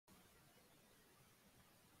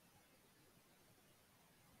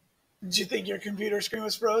Did you think your computer screen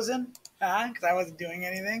was frozen? Huh? Because I wasn't doing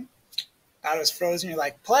anything. Thought it was frozen. You're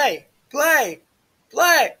like, play, play,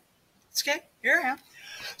 play. It's okay. Here I am.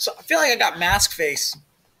 So I feel like I got mask face.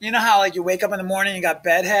 You know how like you wake up in the morning, you got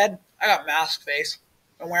bed head? I got mask face.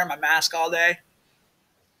 I'm wearing my mask all day.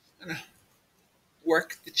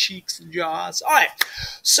 Work the cheeks and jaws. All right.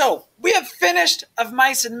 So we have finished Of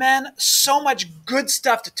Mice and Men. So much good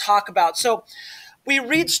stuff to talk about. So we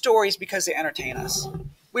read stories because they entertain us.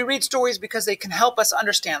 We read stories because they can help us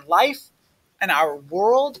understand life and our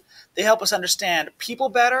world. They help us understand people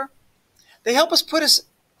better. They help us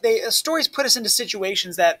stories put us into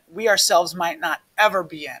situations that we ourselves might not ever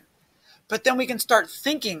be in. But then we can start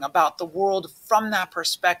thinking about the world from that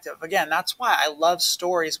perspective. Again, that's why I love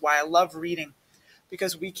stories, why I love reading,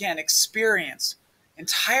 because we can experience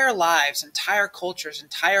entire lives, entire cultures,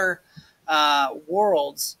 entire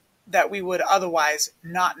worlds that we would otherwise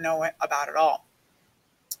not know about at all.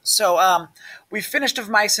 So we finished Of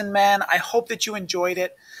Mice and Men. I hope that you enjoyed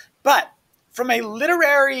it. But from a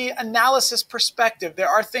literary analysis perspective, there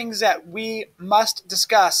are things that we must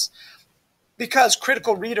discuss because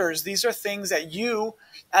critical readers, these are things that you,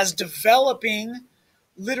 as developing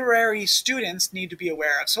literary students, need to be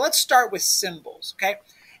aware of. So let's start with symbols, okay?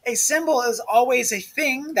 A symbol is always a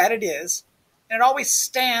thing that it is, and it always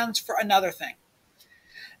stands for another thing.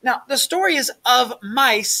 Now, the story is of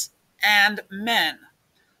mice and men.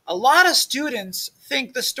 A lot of students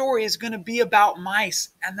think the story is going to be about mice,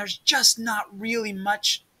 and there's just not really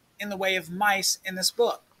much in the way of mice in this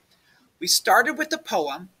book. We started with the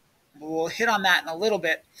poem. We'll hit on that in a little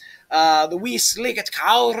bit. The wee slicket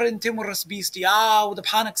cowrin timorous beastie, with the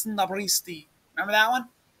panics in the breasty. Remember that one?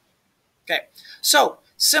 Okay, so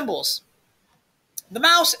symbols. The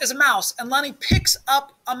mouse is a mouse, and Lenny picks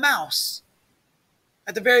up a mouse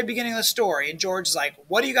at the very beginning of the story. And George is like,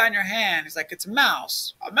 what do you got in your hand? He's like, it's a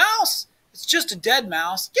mouse. A mouse? It's just a dead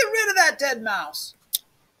mouse. Get rid of that dead mouse.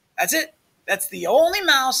 That's it. That's the only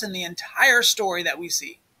mouse in the entire story that we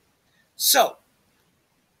see. So,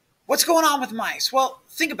 what's going on with mice? Well,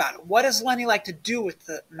 think about it. What does Lenny like to do with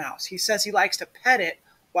the mouse? He says he likes to pet it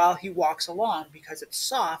while he walks along because it's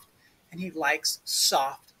soft and he likes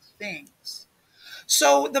soft things.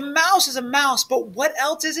 So the mouse is a mouse, but what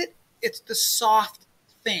else is it? It's the soft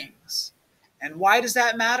things. And why does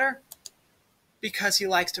that matter? Because he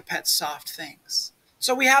likes to pet soft things.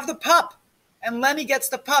 So we have the pup. And Lenny gets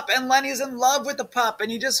the pup, and Lenny's in love with the pup,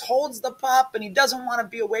 and he just holds the pup, and he doesn't want to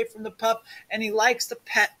be away from the pup, and he likes to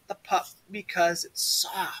pet the pup because it's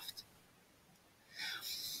soft.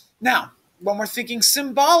 Now, when we're thinking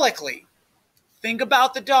symbolically, think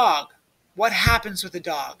about the dog. What happens with the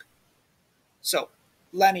dog? So,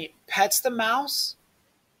 Lenny pets the mouse.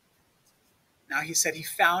 Now, he said he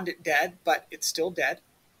found it dead, but it's still dead.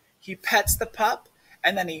 He pets the pup,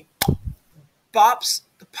 and then he bops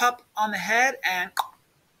the pup on the head and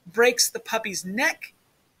breaks the puppy's neck.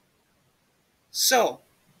 So,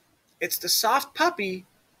 it's the soft puppy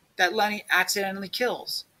that Lenny accidentally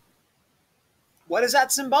kills. What is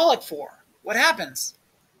that symbolic for? What happens?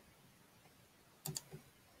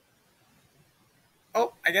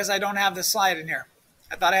 Oh, I guess I don't have the slide in here.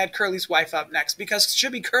 I thought I had Curly's wife up next because it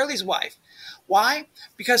should be Curly's wife. Why?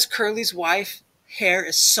 Because Curly's wife hair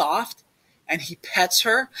is soft and he pets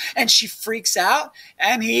her and she freaks out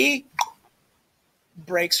and he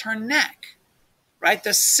breaks her neck. Right?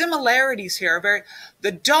 The similarities here are very...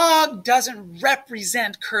 The dog doesn't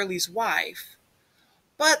represent Curly's wife,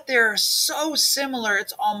 but they're so similar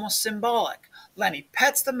it's almost symbolic. Lenny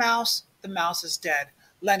pets the mouse is dead.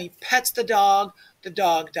 Lenny pets the dog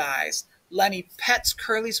dies. Lenny pets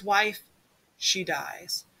Curly's wife, she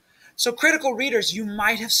dies. So critical readers, you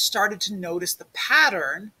might have started to notice the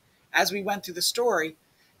pattern as we went through the story,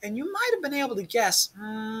 and you might have been able to guess,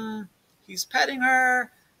 he's petting her,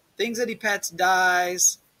 things that he pets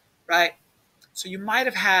dies, right? So you might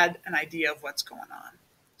have had an idea of what's going on.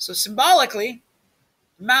 So symbolically,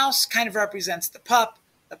 the mouse kind of represents the pup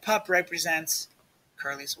represents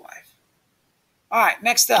Curly's wife. All right,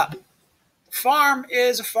 next up. The farm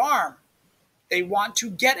is a farm. They want to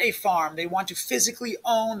get a farm. They want to physically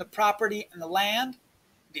own the property and the land,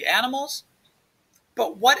 the animals.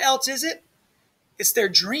 But what else is it? It's their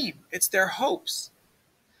dream. It's their hopes.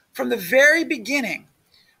 From the very beginning,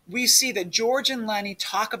 we see that George and Lenny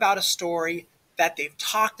talk about a story that they've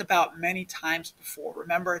talked about many times before.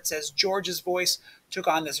 Remember, it says George's voice took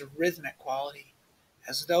on this rhythmic quality,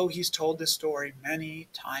 as though he's told this story many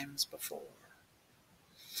times before.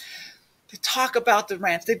 They talk about the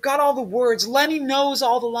ranch. They've got all the words. Lenny knows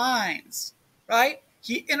all the lines, right?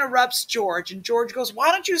 he interrupts George, and George goes,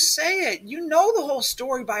 "Why don't you say it? You know the whole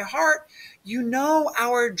story by heart. You know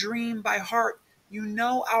our dream by heart. You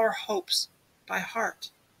know our hopes by heart."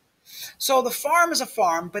 So the farm is a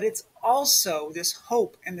farm, but it's also this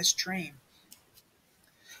hope and this dream.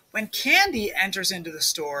 When Candy enters into the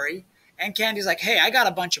story, and Candy's like, "Hey, I got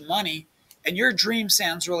a bunch of money, and your dream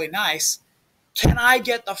sounds really nice. Can I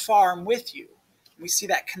get the farm with you?" We see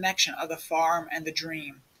that connection of the farm and the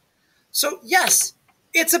dream. So, yes,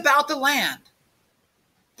 it's about the land,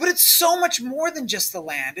 but it's so much more than just the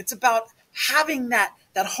land. It's about having that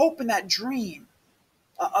hope and that dream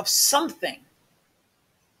of something.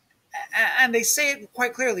 And they say it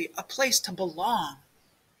quite clearly, a place to belong.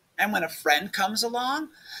 And when a friend comes along,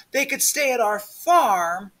 they could stay at our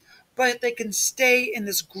farm, but they can stay in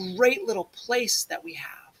this great little place that we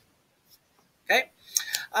have. Okay?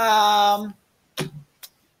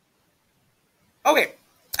 Okay,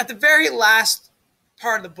 at the very last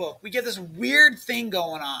part of the book, we get this weird thing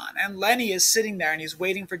going on, and Lenny is sitting there and he's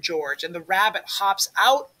waiting for George, and the rabbit hops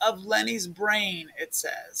out of Lenny's brain, it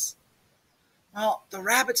says. Well, the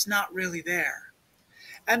rabbit's not really there.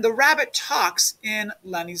 And the rabbit talks in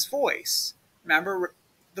Lenny's voice. Remember,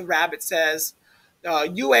 the rabbit says,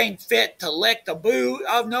 "You ain't fit to lick the boot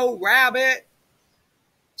of no rabbit."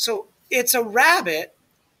 So it's a rabbit,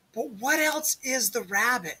 but what else is the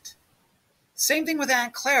rabbit? Same thing with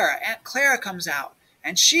Aunt Clara. Aunt Clara comes out,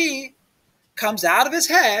 and she comes out of his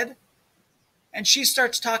head, and she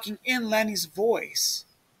starts talking in Lenny's voice.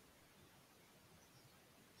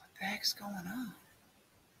 What the heck's going on?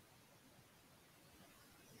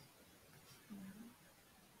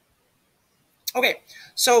 Okay,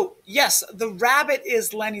 so yes, the rabbit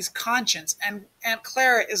is Lenny's conscience, and Aunt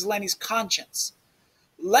Clara is Lenny's conscience.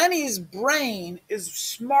 Lenny's brain is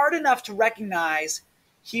smart enough to recognize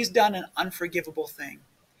he's done an unforgivable thing.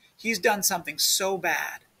 He's done something so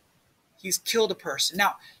bad. He's killed a person.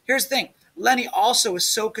 Now, here's the thing. Lenny also is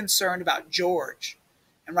so concerned about George.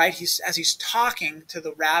 And right, as he's talking to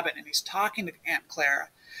the rabbit and he's talking to Aunt Clara,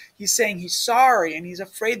 he's saying he's sorry and he's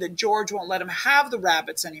afraid that George won't let him have the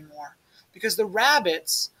rabbits anymore. Because the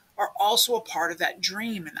rabbits are also a part of that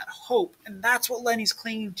dream and that hope. And that's what Lenny's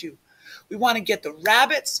clinging to. We want to get the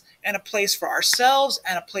rabbits and a place for ourselves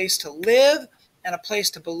and a place to live and a place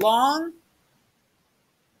to belong.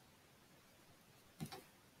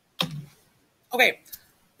 Okay,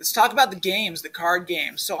 let's talk about the games, the card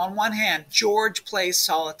games. So on one hand, George plays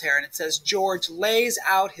solitaire, and it says George lays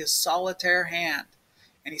out his solitaire hand,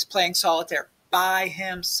 and he's playing solitaire by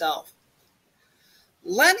himself.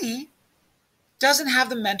 Lenny doesn't have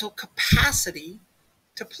the mental capacity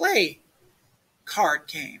to play card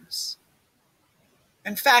games.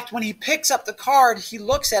 In fact, when he picks up the card, he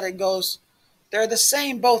looks at it and goes, "They're the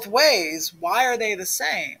same both ways. Why are they the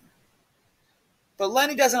same?" But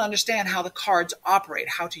Lenny doesn't understand how the cards operate,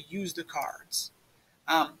 how to use the cards.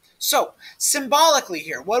 So symbolically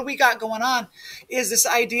here, what we got going on is this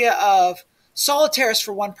idea of solitaire is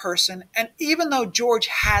for one person, and even though George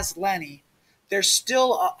has Lenny, there's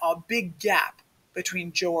still a big gap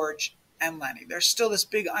between George and Lenny. There's still this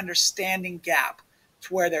big understanding gap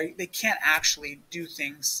to where they can't actually do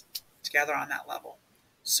things together on that level.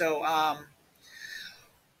 So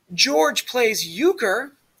George plays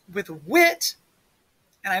euchre with Wit,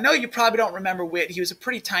 and I know you probably don't remember Wit. He was a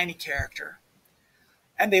pretty tiny character.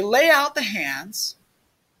 And they lay out the hands,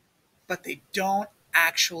 but they don't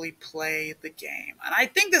actually play the game. And I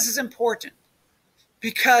think this is important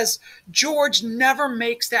because George never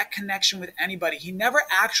makes that connection with anybody. He never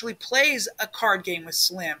actually plays a card game with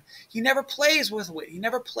Slim. He never plays with Wit. He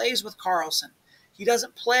never plays with Carlson. He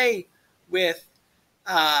doesn't play with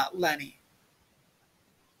Lenny.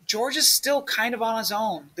 George is still kind of on his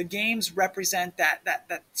own. The games represent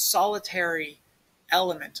that solitary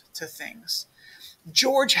element to things.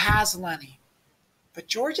 George has Lenny, but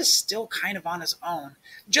George is still kind of on his own,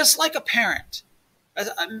 just like a parent,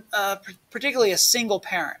 particularly a single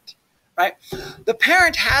parent, right? The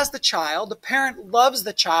parent has the child. The parent loves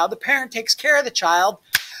the child. The parent takes care of the child.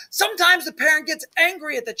 Sometimes the parent gets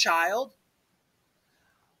angry at the child,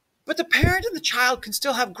 but the parent and the child can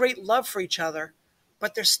still have great love for each other,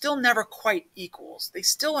 but they're still never quite equals. They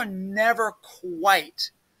still are never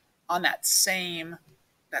quite on that same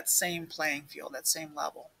playing field, that same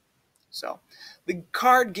level. So the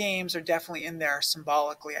card games are definitely in there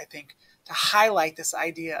symbolically, I think, to highlight this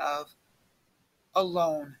idea of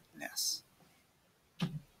aloneness. All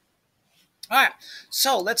right,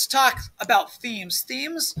 so let's talk about themes.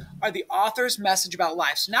 Themes are the author's message about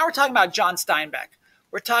life. So now we're talking about John Steinbeck.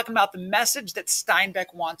 We're talking about the message that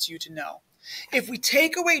Steinbeck wants you to know. If we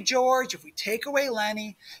take away George, if we take away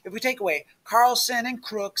Lenny, if we take away Carlson and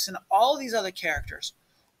Crooks and all these other characters,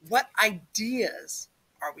 what ideas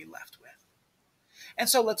are we left with? And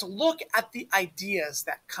so let's look at the ideas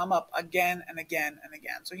that come up again and again and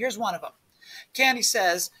again. So here's one of them. Candy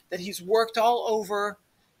says that he's worked all over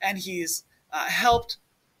and he's helped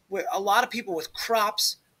with a lot of people with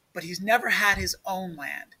crops, but he's never had his own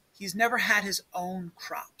land. He's never had his own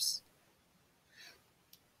crops.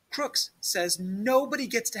 Crooks says nobody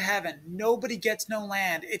gets to heaven. Nobody gets no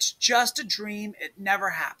land. It's just a dream. It never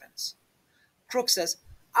happens. Crooks says,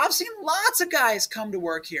 I've seen lots of guys come to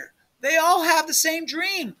work here. They all have the same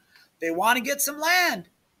dream. They want to get some land.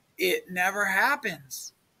 It never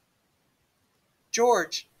happens.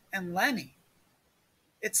 George and Lenny,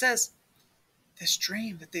 it says this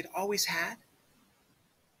dream that they'd always had,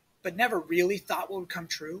 but never really thought would come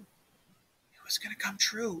true. It was going to come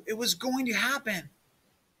true. It was going to happen.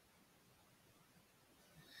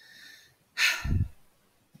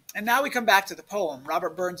 And now we come back to the poem,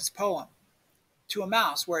 Robert Burns' poem, To a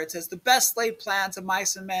Mouse, where it says, the best laid plans of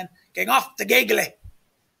mice and men gang off the giggly.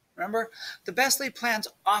 Remember? The best laid plans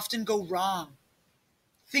often go wrong.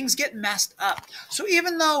 Things get messed up. So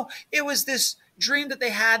even though it was this dream that they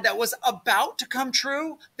had that was about to come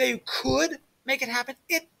true, they could make it happen,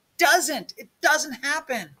 it doesn't. It doesn't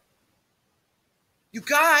happen. You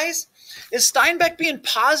guys, is Steinbeck being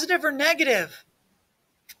positive or negative?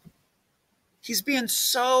 He's being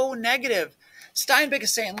so negative. Steinbeck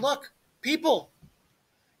is saying, look, people,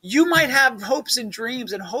 you might have hopes and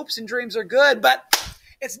dreams are good, but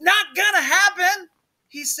it's not going to happen,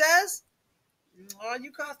 he says. Oh,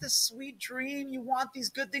 you got this sweet dream. You want these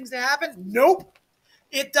good things to happen? Nope.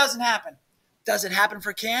 It doesn't happen. Does it happen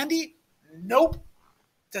for Candy? Nope.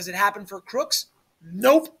 Does it happen for Crooks?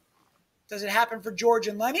 Nope. Does it happen for George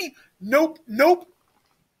and Lenny? Nope. Nope.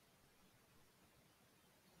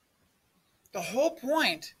 The whole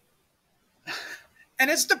point, and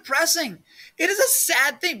it's depressing. It is a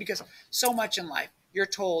sad thing because so much in life, you're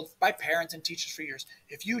told by parents and teachers for years,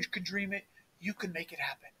 if you could dream it, you can make it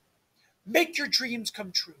happen. Make your dreams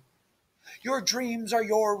come true. Your dreams are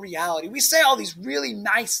your reality. We say all these really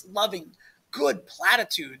nice, loving, good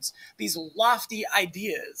platitudes, these lofty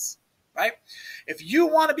ideas, right? If you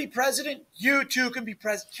want to be president, you too can be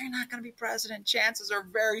president. You're not going to be president. Chances are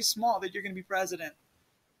very small that you're going to be president.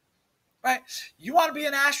 Right? You want to be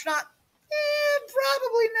an astronaut?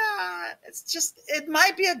 Probably not. It's just, it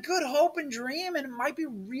might be a good hope and dream, and it might be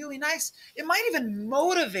really nice. It might even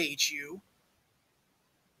motivate you.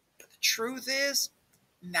 But the truth is,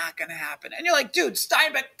 not going to happen. And you're like, dude,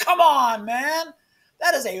 Steinbeck, come on, man.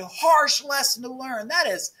 That is a harsh lesson to learn. That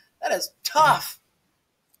is tough.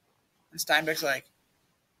 And Steinbeck's like,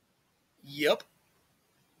 yep.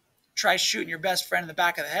 Try shooting your best friend in the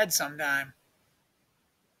back of the head sometime.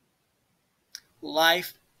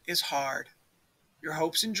 Life is hard. Your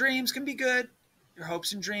hopes and dreams can be good. Your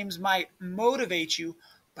hopes and dreams might motivate you,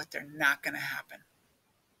 but they're not going to happen.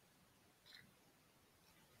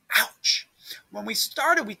 Ouch. When we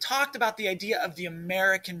started, we talked about the idea of the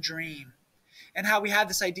American dream and how we had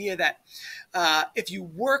this idea that if you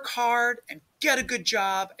work hard and get a good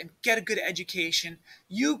job and get a good education,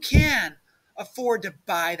 you can afford to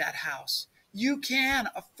buy that house. You can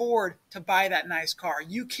afford to buy that nice car.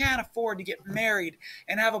 You can afford to get married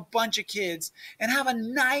and have a bunch of kids and have a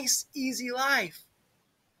nice, easy life.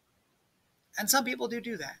 And some people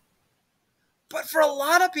do that. But for a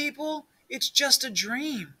lot of people, it's just a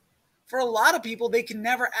dream. For a lot of people, they can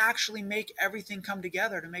never actually make everything come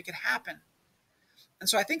together to make it happen. And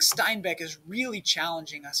so I think Steinbeck is really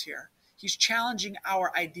challenging us here. He's challenging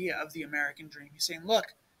our idea of the American dream. He's saying, look,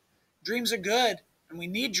 dreams are good and we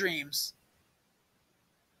need dreams.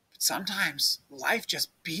 Sometimes life just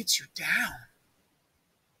beats you down.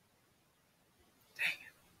 Dang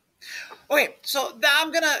it. Okay, so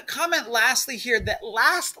I'm going to comment lastly here. That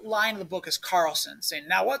last line of the book is Carlson saying,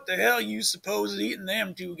 now what the hell you suppose is eating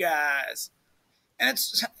them two guys? And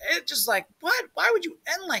it's just like, what? Why would you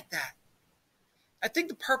end like that? I think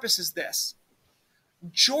the purpose is this.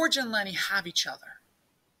 George and Lenny have each other.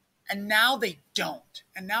 And now they don't.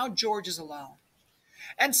 And now George is alone.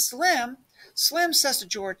 And Slim says to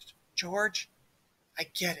George, George, I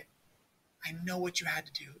get it. I know what you had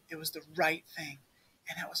to do. It was the right thing.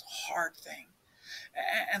 And it was a hard thing.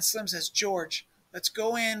 And Slim says, George, let's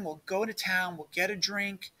go in. We'll go into town. We'll get a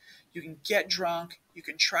drink. You can get drunk. You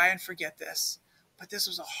can try and forget this. But this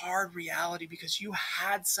was a hard reality because you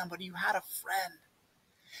had somebody. You had a friend.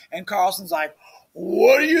 And Carlson's like,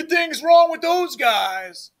 what do you think's wrong with those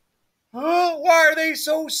guys? Huh? Why are they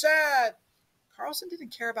so sad? Carlson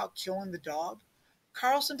didn't care about killing the dog.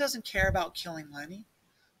 Carlson doesn't care about killing Lenny.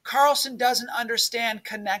 Carlson doesn't understand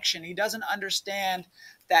connection. He doesn't understand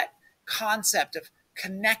that concept of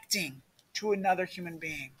connecting to another human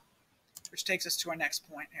being, which takes us to our next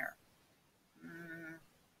point here.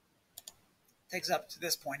 Takes up to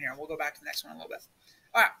this point here. We'll go back to the next one in a little bit.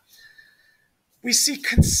 All right. We see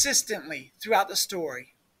consistently throughout the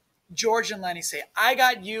story, George and Lenny say, I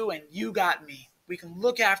got you and you got me. We can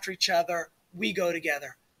look after each other. We go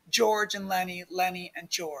together. George and Lenny, Lenny and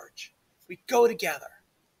George. We go together.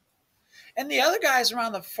 And the other guys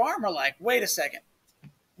around the farm are like, wait a second.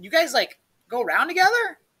 You guys like go around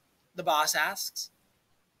together? The boss asks.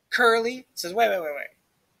 Curly says, wait.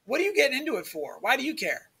 What are you getting into it for? Why do you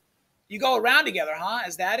care? You go around together, huh?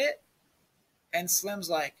 Is that it? And Slim's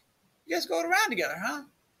like, you guys go around together, huh?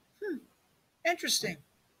 Interesting.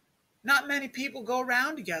 Not many people go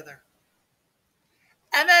around together.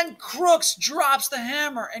 And then Crooks drops the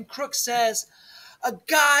hammer and Crooks says, a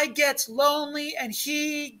guy gets lonely and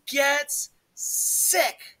he gets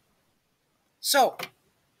sick. So,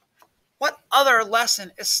 what other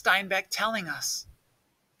lesson is Steinbeck telling us?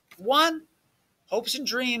 One, hopes and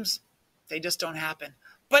dreams, they just don't happen.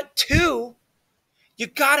 But two, you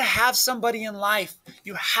got to have somebody in life.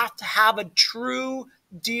 You have to have a true,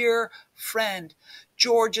 dear friend.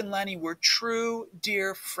 George and Lenny were true,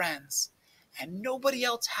 dear friends. And nobody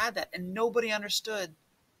else had that, and nobody understood.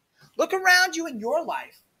 Look around you in your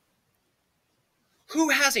life.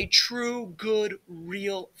 Who has a true, good,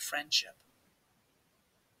 real friendship?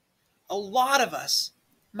 A lot of us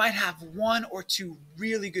might have one or two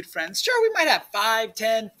really good friends. Sure, we might have 5,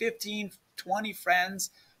 10, 15, 20 friends,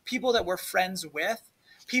 people that we're friends with,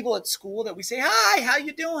 people at school that we say, hi, how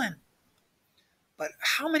you doing? But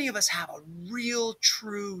how many of us have a real,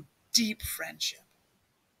 true, deep friendship?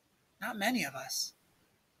 Not many of us.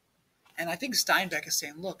 And I think Steinbeck is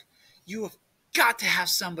saying, look, you have got to have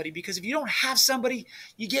somebody, because if you don't have somebody,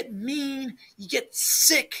 you get mean, you get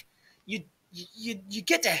sick, you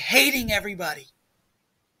get to hating everybody.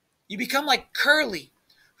 You become like Curly,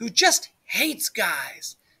 who just hates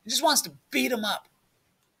guys and just wants to beat them up.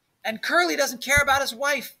 And Curly doesn't care about his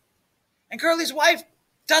wife. And Curly's wife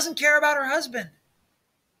doesn't care about her husband.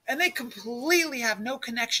 And they completely have no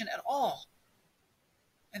connection at all.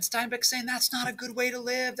 And Steinbeck's saying that's not a good way to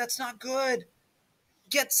live. That's not good.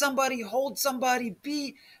 Get somebody, hold somebody,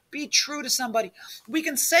 be true to somebody. We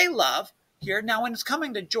can say love here. Now, when it's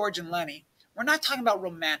coming to George and Lenny, we're not talking about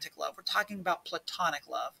romantic love. We're talking about platonic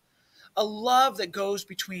love. A love that goes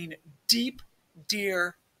between deep,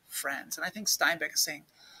 dear friends. And I think Steinbeck is saying,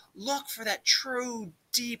 look for that true,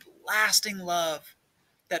 deep, lasting love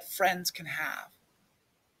that friends can have.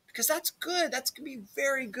 Because that's good. That's going to be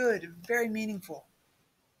very good and very meaningful.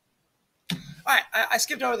 All right, I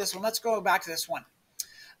skipped over this one. Let's go back to this one.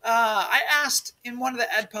 I asked in one of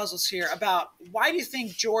the Ed puzzles here about why do you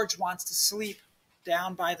think George wants to sleep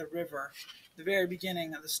down by the river at the very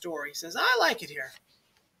beginning of the story. He says, I like it here.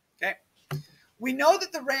 Okay. We know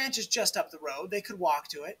that the ranch is just up the road. They could walk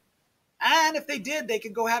to it. And if they did, they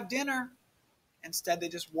could go have dinner. Instead, they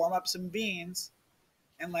just warm up some beans.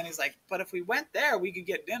 And Lenny's like, but if we went there, we could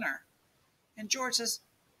get dinner. And George says,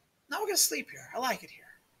 no, we're going to sleep here. I like it here.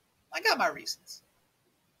 I got my reasons.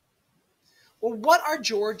 Well, what are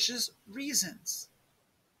George's reasons?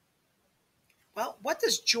 Well, what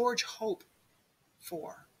does George hope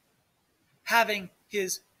for? Having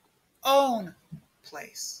his own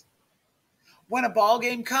place. When a ball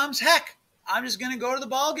game comes, heck, I'm just going to go to the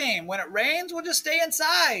ball game. When it rains, we'll just stay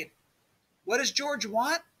inside. What does George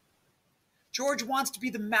want? George wants to be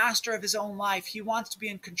the master of his own life. He wants to be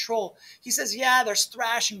in control. He says, yeah, there's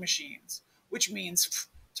thrashing machines, which means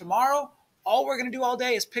tomorrow, all we're going to do all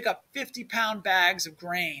day is pick up 50-pound bags of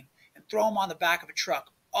grain and throw them on the back of a truck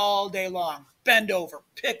all day long. Bend over,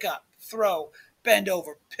 pick up, throw, bend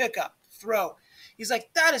over, pick up, throw. He's like,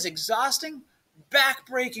 that is exhausting,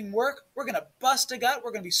 back-breaking work. We're going to bust a gut.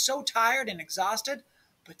 We're going to be so tired and exhausted.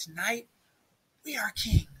 But tonight, we are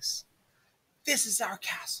kings. This is our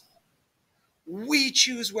castle. We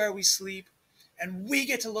choose where we sleep, and we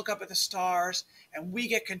get to look up at the stars, and we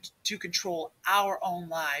get to control our own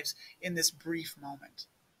lives in this brief moment.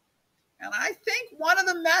 And I think one of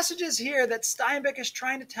the messages here that Steinbeck is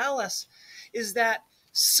trying to tell us is that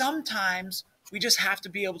sometimes we just have to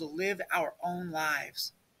be able to live our own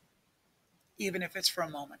lives, even if it's for a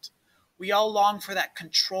moment. We all long for that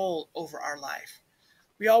control over our life.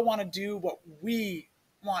 We all want to do what we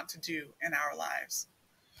want to do in our lives.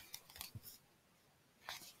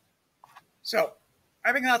 So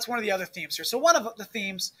I think that's one of the other themes here. So one of the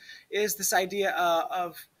themes is this idea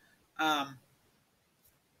of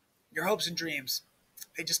your hopes and dreams.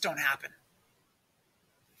 They just don't happen.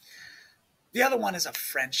 The other one is a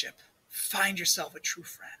friendship. Find yourself a true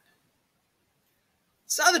friend.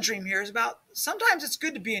 This other dream here is about sometimes it's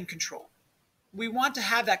good to be in control. We want to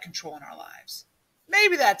have that control in our lives.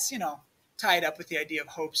 Maybe that's, tied up with the idea of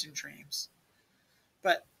hopes and dreams.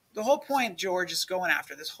 But the whole point George is going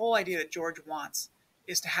after, this whole idea that George wants,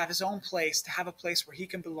 is to have his own place, to have a place where he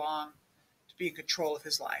can belong, to be in control of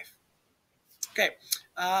his life. Okay,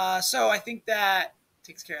 so I think that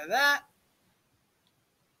takes care of that.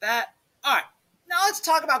 All right, now let's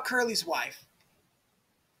talk about Curly's wife.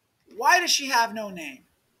 Why does she have no name?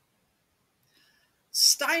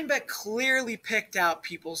 Steinbeck clearly picked out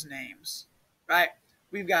people's names, right?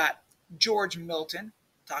 We've got George Milton.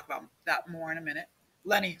 Talk about that more in a minute.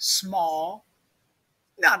 Lenny Small,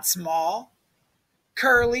 not small.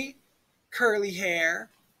 Curly, curly hair.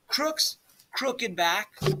 Crooks, crooked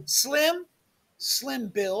back. Slim, slim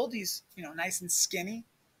build. He's, nice and skinny,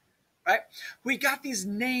 right? We got these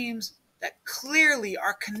names that clearly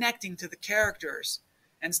are connecting to the characters.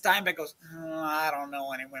 And Steinbeck goes, I don't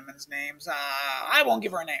know any women's names. I won't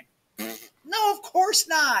give her a name. No, of course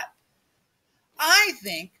not. I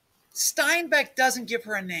think Steinbeck doesn't give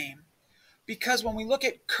her a name because when we look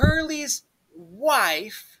at Curly's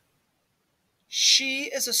wife, she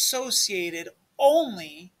is associated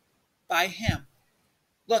only by him.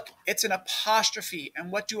 Look, it's an apostrophe.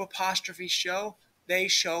 And what do apostrophes show? They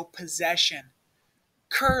show possession.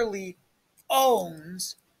 Curly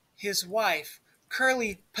owns his wife.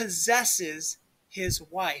 Curly possesses his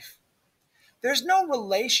wife. There's no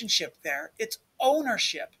relationship there. It's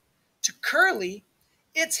ownership. To Curly,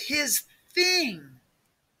 it's his thing.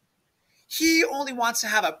 He only wants to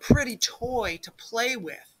have a pretty toy to play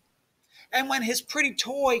with. And when his pretty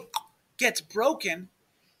toy gets broken,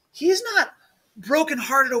 he's not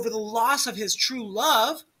brokenhearted over the loss of his true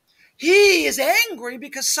love. He is angry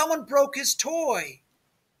because someone broke his toy.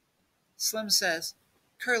 Slim says,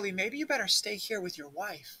 Curly, maybe you better stay here with your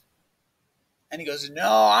wife. And he goes,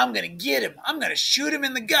 no, I'm going to get him. I'm going to shoot him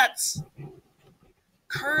in the guts.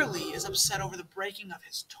 Curly is upset over the breaking of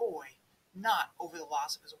his toy, not over the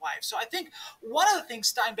loss of his wife. So I think one of the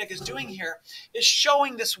things Steinbeck is doing here is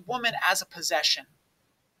showing this woman as a possession,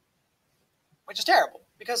 which is terrible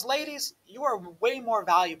because, ladies, you are way more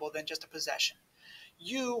valuable than just a possession.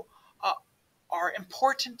 You are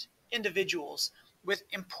important individuals with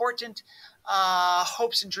important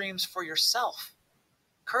hopes and dreams for yourself.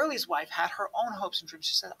 Curly's wife had her own hopes and dreams.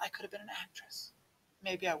 She said, I could have been an actress.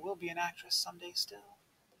 Maybe I will be an actress someday still.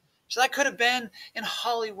 She said, I could have been in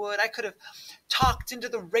Hollywood. I could have talked into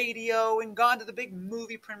the radio and gone to the big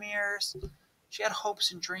movie premieres. She had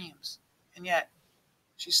hopes and dreams. And yet,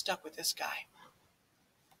 she's stuck with this guy.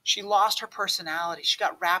 She lost her personality. She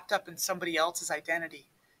got wrapped up in somebody else's identity.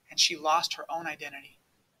 And she lost her own identity.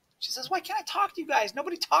 She says, why can't I talk to you guys?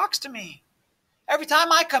 Nobody talks to me. Every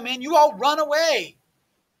time I come in, you all run away.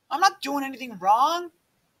 I'm not doing anything wrong.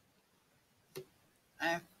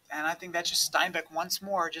 And I think that's just Steinbeck once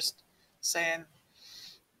more just saying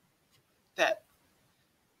that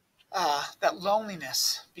that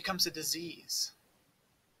loneliness becomes a disease.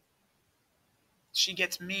 She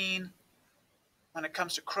gets mean when it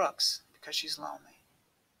comes to crooks because she's lonely.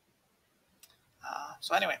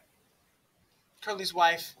 So anyway, Curly's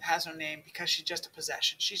wife has no name because she's just a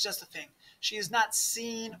possession. She's just a thing. She is not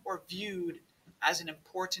seen or viewed as an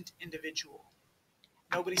important individual.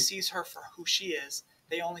 Nobody sees her for who she is.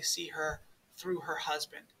 They only see her through her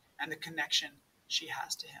husband and the connection she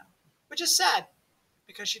has to him, which is sad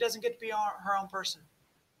because she doesn't get to be her own person.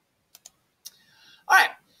 All right,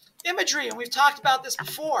 imagery, and we've talked about this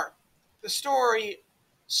before. The story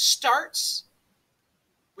starts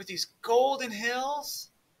with these golden hills,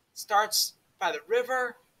 starts by the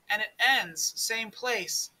river, and it ends same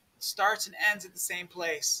place. It starts and ends at the same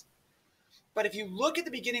place. But if you look at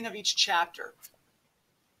the beginning of each chapter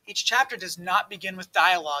does not begin with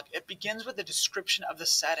dialogue. It begins with a description of the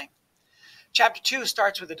setting. Chapter 2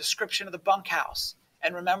 starts with a description of the bunkhouse.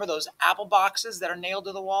 And remember those apple boxes that are nailed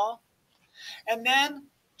to the wall? And then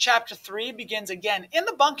chapter 3 begins again in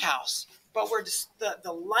the bunkhouse, but where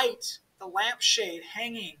the light, the lampshade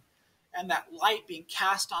hanging, and that light being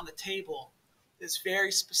cast on the table is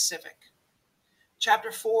very specific.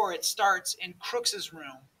 Chapter 4, it starts in Crooks's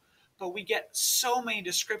room, but we get so many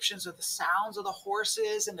descriptions of the sounds of the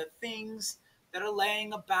horses and the things that are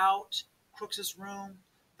laying about Crooks's room,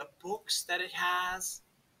 the books that it has.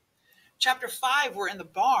 Chapter 5, we're in the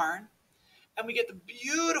barn, and we get the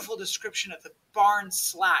beautiful description of the barn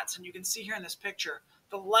slats. And you can see here in this picture,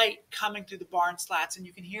 the light coming through the barn slats, and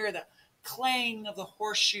you can hear the clang of the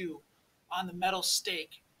horseshoe on the metal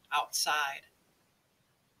stake outside.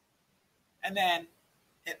 And then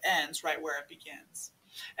It ends right where it begins.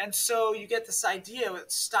 And so you get this idea that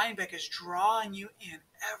Steinbeck is drawing you in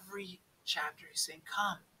every chapter. He's saying,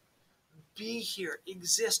 come, be here,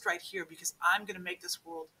 exist right here, because I'm going to make this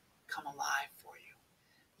world come alive for you.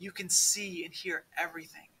 You can see and hear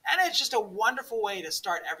everything. And it's just a wonderful way to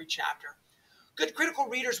start every chapter. Good critical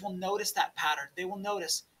readers will notice that pattern. They will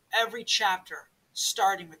notice every chapter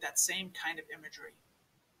starting with that same kind of imagery.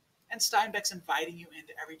 And Steinbeck's inviting you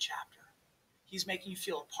into every chapter. He's making you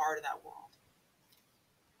feel a part of that world.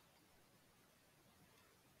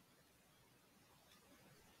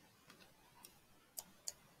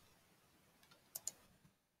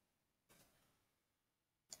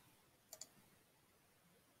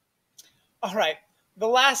 All right. The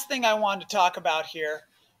last thing I wanted to talk about here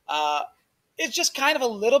uh, is just kind of a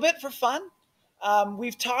little bit for fun.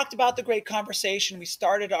 We've talked about the great conversation. We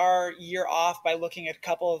started our year off by looking at a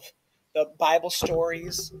couple of the Bible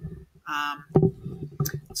stories. Um,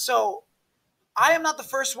 so I am not the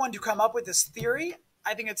first one to come up with this theory.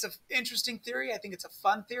 I think it's an interesting theory. I think it's a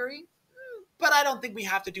fun theory, but I don't think we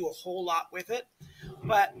have to do a whole lot with it.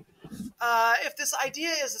 But if this idea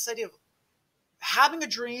is this idea of having a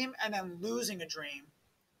dream and then losing a dream,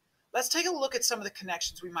 let's take a look at some of the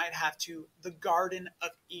connections we might have to the Garden of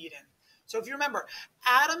Eden. So if you remember,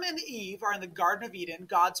 Adam and Eve are in the Garden of Eden,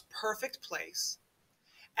 God's perfect place.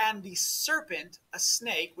 And the serpent, a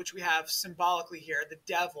snake, which we have symbolically here, the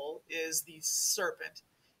devil is the serpent,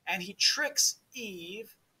 and he tricks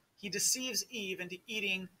Eve, he deceives Eve into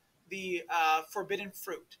eating the forbidden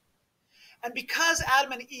fruit. And because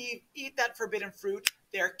Adam and Eve eat that forbidden fruit,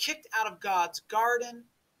 they are kicked out of God's garden,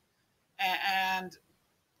 and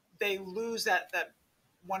they lose that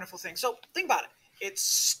wonderful thing. So think about it. It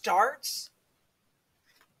starts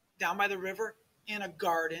down by the river in a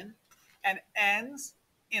garden and ends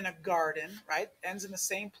in a garden, right? Ends in the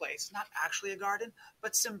same place, not actually a garden,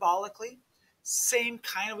 but symbolically. Same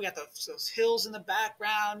kind of, we got those hills in the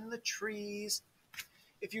background and the trees.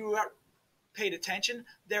 If you paid attention,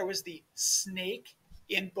 there was the snake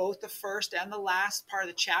in both the first and the last part of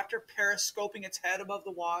the chapter, periscoping its head above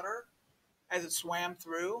the water as it swam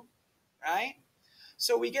through, right?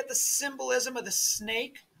 So we get the symbolism of the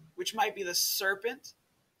snake, which might be the serpent.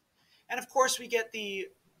 And of course, we get the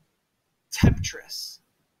temptress,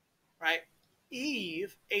 right?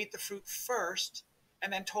 Eve ate the fruit first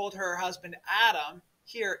and then told her husband Adam,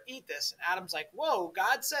 here, eat this. And Adam's like, whoa,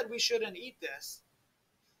 God said we shouldn't eat this.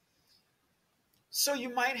 So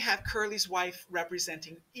you might have Curly's wife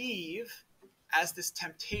representing Eve as this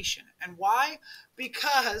temptation. And why?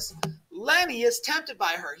 Because Lenny is tempted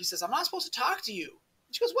by her. He says, I'm not supposed to talk to you.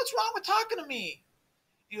 She goes, what's wrong with talking to me?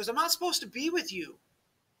 He goes, I'm not supposed to be with you.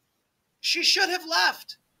 She should have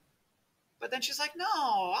left. But then she's like,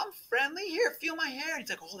 no, I'm friendly. Here, feel my hair. And he's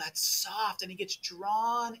like, oh, that's soft. And he gets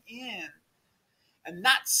drawn in. And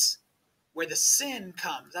that's where the sin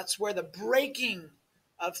comes. That's where the breaking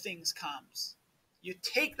of things comes. You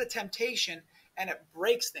take the temptation and it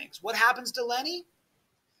breaks things. What happens to Lenny?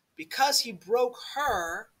 Because he broke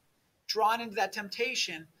her, drawn into that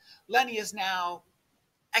temptation, Lenny is now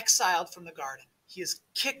exiled from the garden. He is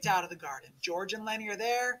kicked out of the garden. George and Lenny are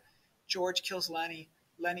there. George kills Lenny.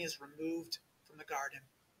 Lenny is removed from the garden.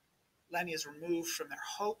 Lenny is removed from their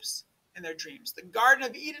hopes and their dreams. The Garden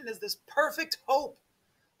of Eden is this perfect hope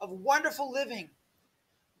of wonderful living.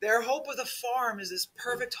 Their hope of the farm is this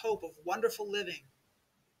perfect hope of wonderful living.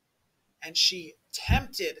 And she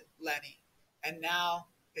tempted Lenny, and now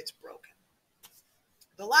it's broken.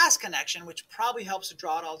 The last connection, which probably helps to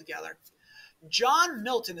draw it all together, John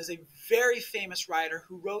Milton is a very famous writer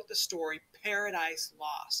who wrote the story Paradise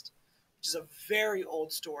Lost, which is a very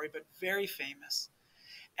old story, but very famous.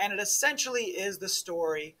 And it essentially is the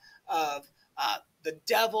story of the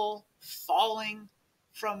devil falling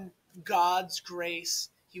from God's grace.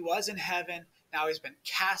 He was in heaven. Now he's been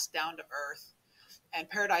cast down to earth. And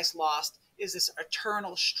Paradise Lost is this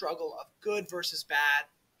eternal struggle of good versus bad,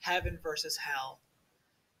 heaven versus hell.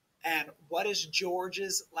 And what is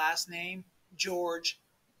George's last name? George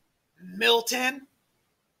Milton.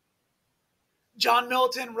 John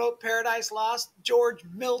Milton wrote Paradise Lost. George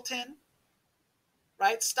Milton,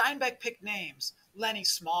 right? Steinbeck picked names. Lenny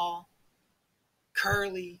Small,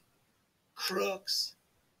 Curly, Crooks,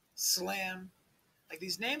 Slim. Like,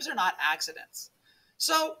 these names are not accidents.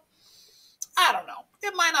 So, I don't know.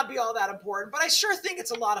 It might not be all that important, but I sure think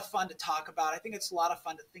it's a lot of fun to talk about. I think it's a lot of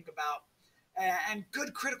fun to think about. And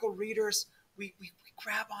good critical readers, we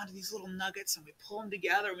grab onto these little nuggets and we pull them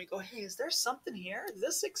together and we go, hey, is there something here? Is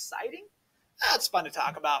this exciting? That's fun to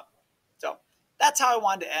talk about. So that's how I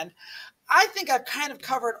wanted to end. I think I've kind of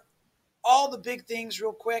covered all the big things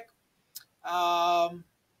real quick.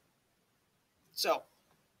 So,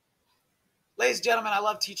 ladies and gentlemen, I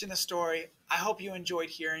love teaching this story. I hope you enjoyed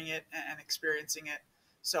hearing it and experiencing it.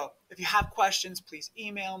 So if you have questions, please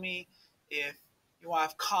email me. If you want to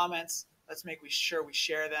have comments, let's make sure we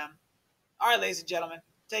share them. All right, ladies and gentlemen,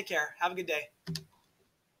 take care. Have a good day.